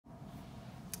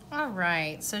All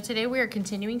right, so today we are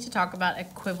continuing to talk about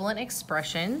equivalent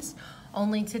expressions,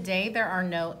 only today there are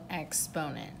no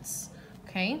exponents,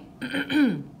 okay?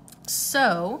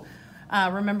 So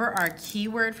remember our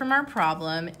keyword from our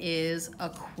problem is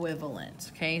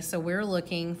equivalent, okay? So we're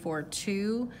looking for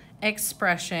two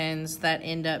expressions that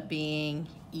end up being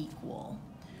equal,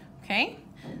 okay?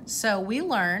 So we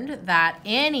learned that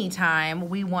anytime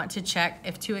we want to check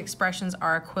if two expressions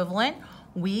are equivalent,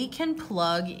 we can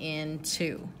plug in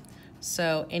 2.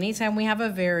 So anytime we have a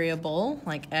variable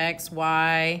like x,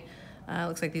 y,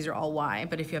 looks like these are all y,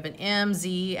 but if you have an m,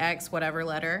 z, x, whatever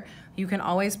letter, you can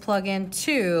always plug in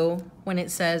 2 when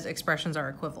it says expressions are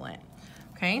equivalent.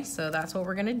 Okay, so that's what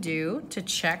we're gonna do to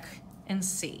check and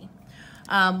see.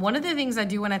 One of the things I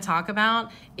do want to talk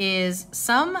about is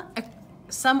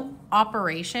some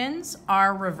operations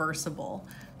are reversible.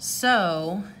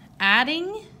 So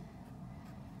adding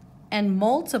and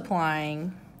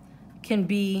multiplying can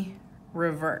be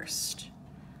reversed.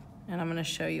 And I'm going to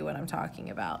show you what I'm talking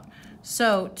about.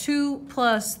 So 2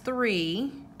 plus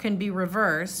 3 can be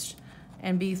reversed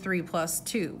and be 3 plus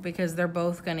 2 because they're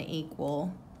both going to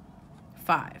equal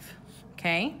 5.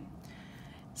 Okay?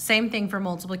 Same thing for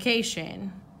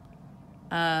multiplication.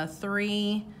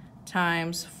 3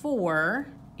 times 4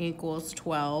 equals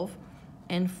 12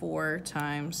 and 4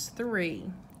 times 3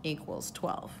 equals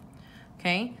 12.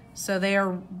 Okay, so they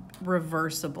are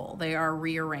reversible, they are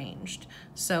rearranged.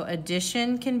 So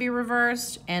addition can be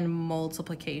reversed and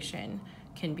multiplication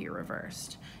can be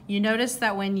reversed. You notice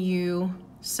that when you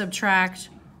subtract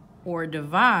or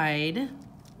divide,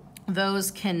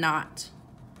 those cannot.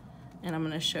 And I'm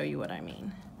going to show you what I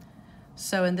mean.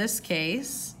 So in this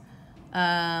case,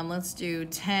 let's do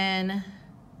 10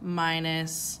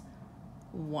 minus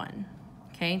 1.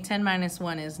 Okay, 10 minus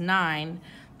 1 is 9.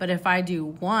 But if I do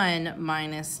 1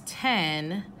 minus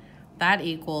 10, that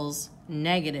equals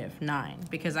 -9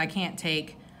 because I can't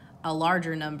take a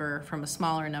larger number from a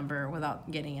smaller number without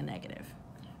getting a negative.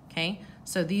 Okay,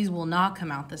 so these will not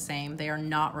come out the same. They are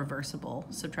not reversible,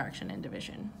 subtraction and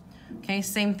division. Okay,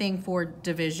 same thing for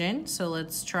division. So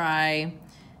let's try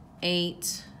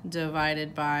 8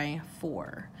 divided by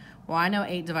 4. Well, I know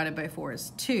 8 divided by 4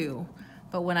 is 2,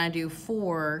 but when I do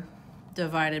 4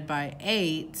 divided by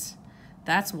 8,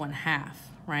 that's 1/2,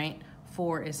 right?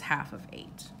 4 is half of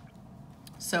 8.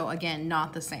 So again,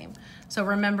 not the same. So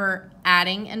remember,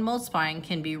 adding and multiplying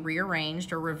can be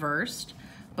rearranged or reversed,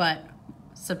 but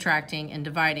subtracting and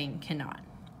dividing cannot.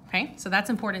 Okay, so that's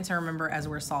important to remember as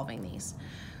we're solving these.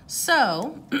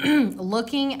 So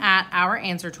looking at our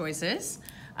answer choices,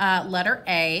 letter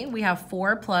A, we have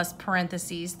 4 plus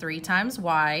parentheses 3 times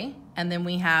y, and then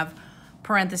we have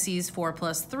parentheses 4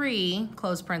 plus 3,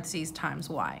 close parentheses, times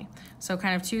y. So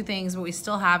kind of two things, but we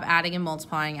still have adding and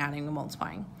multiplying, adding and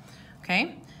multiplying.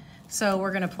 Okay, so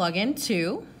we're going to plug in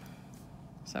 2.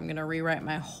 So I'm going to rewrite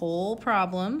my whole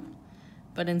problem,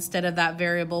 but instead of that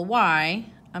variable y,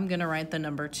 I'm going to write the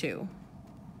number 2.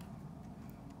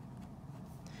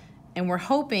 And we're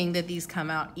hoping that these come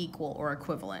out equal or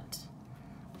equivalent.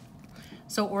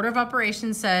 So order of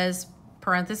operations says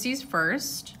parentheses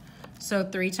first. So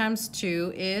 3 times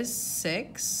 2 is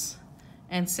 6,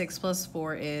 and 6 plus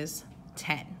 4 is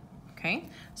 10, okay?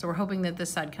 So we're hoping that this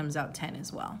side comes out 10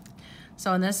 as well.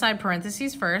 So on this side,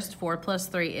 parentheses first, 4 plus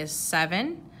 3 is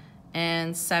 7,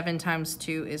 and 7 times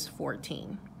 2 is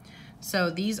 14.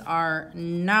 So these are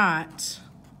not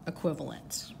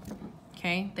equivalent,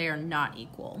 okay? They are not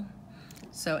equal.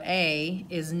 So A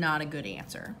is not a good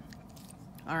answer,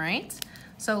 all right?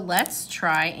 So let's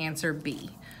try answer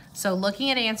B. So looking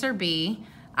at answer B,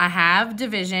 I have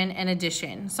division and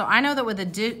addition. So I know that with a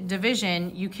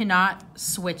division, you cannot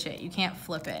switch it. You can't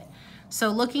flip it.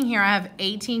 So looking here, I have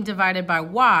 18 divided by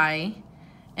y,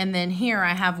 and then here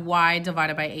I have y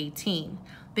divided by 18.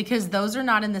 Because those are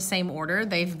not in the same order,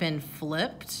 they've been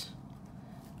flipped,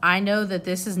 I know that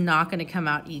this is not going to come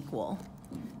out equal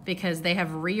because they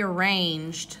have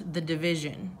rearranged the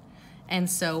division. And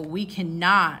so we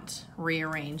cannot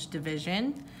rearrange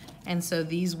division. And so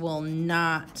these will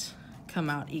not come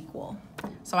out equal.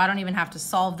 So I don't even have to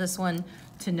solve this one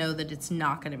to know that it's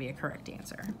not going to be a correct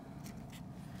answer.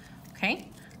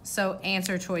 Okay, so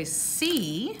answer choice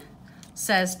C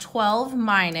says 12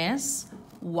 minus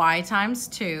y times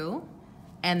 2,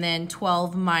 and then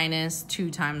 12 minus 2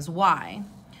 times y.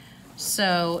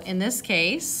 So in this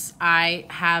case, I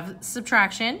have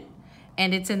subtraction,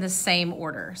 and it's in the same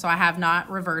order. So I have not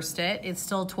reversed it. It's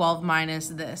still 12 minus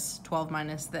this, 12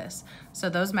 minus this. So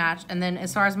those match. And then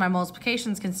as far as my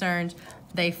multiplication is concerned,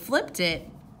 they flipped it,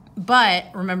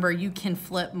 but remember, you can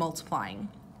flip multiplying.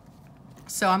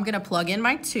 So I'm gonna plug in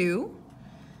my 2,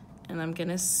 and I'm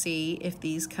gonna see if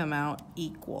these come out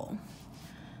equal.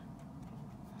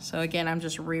 So again, I'm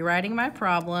just rewriting my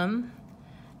problem,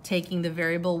 taking the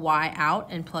variable y out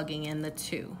and plugging in the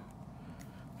 2.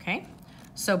 Okay,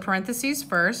 so parentheses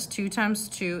first, 2 times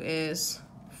 2 is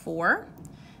 4,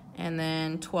 and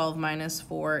then 12 minus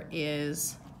 4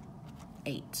 is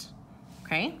 8.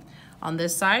 Okay, on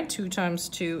this side, 2 times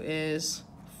 2 is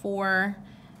 4,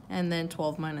 and then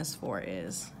 12 minus 4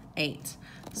 is 8.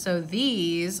 So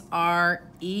these are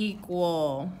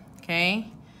equal, okay?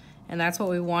 And that's what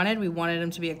we wanted. We wanted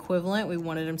them to be equivalent. We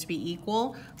wanted them to be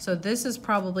equal. So this is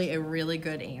probably a really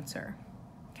good answer,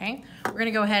 okay? We're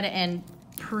gonna go ahead and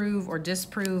prove or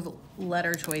disprove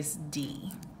letter choice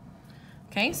D.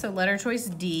 Okay, so letter choice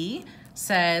D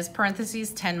says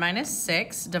parentheses 10 minus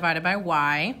 6 divided by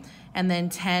y, and then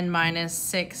 10 minus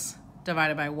 6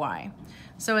 divided by y.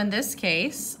 So in this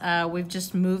case, we've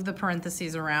just moved the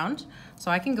parentheses around. So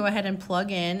I can go ahead and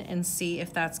plug in and see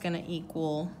if that's gonna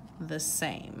equal the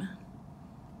same.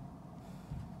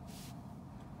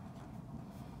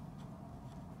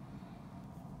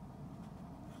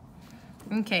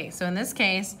 Okay, so in this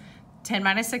case, 10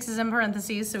 minus 6 is in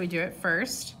parentheses, so we do it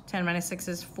first. 10 minus 6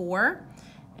 is 4,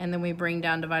 and then we bring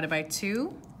down divided by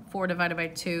 2. 4 divided by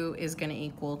 2 is gonna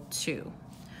equal 2.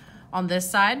 On this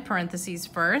side, parentheses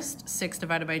first, 6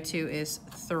 divided by 2 is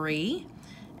 3,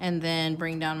 and then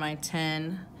bring down my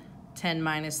 10. 10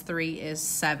 minus 3 is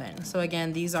 7. So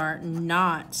again, these are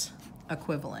not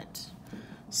equivalent.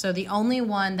 So the only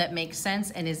one that makes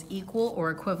sense and is equal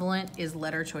or equivalent is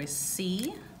letter choice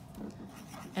C,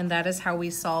 and that is how we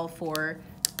solve for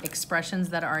expressions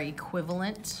that are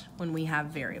equivalent when we have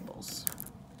variables.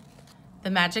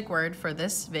 The magic word for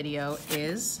this video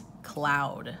is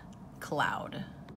cloud. Cloud.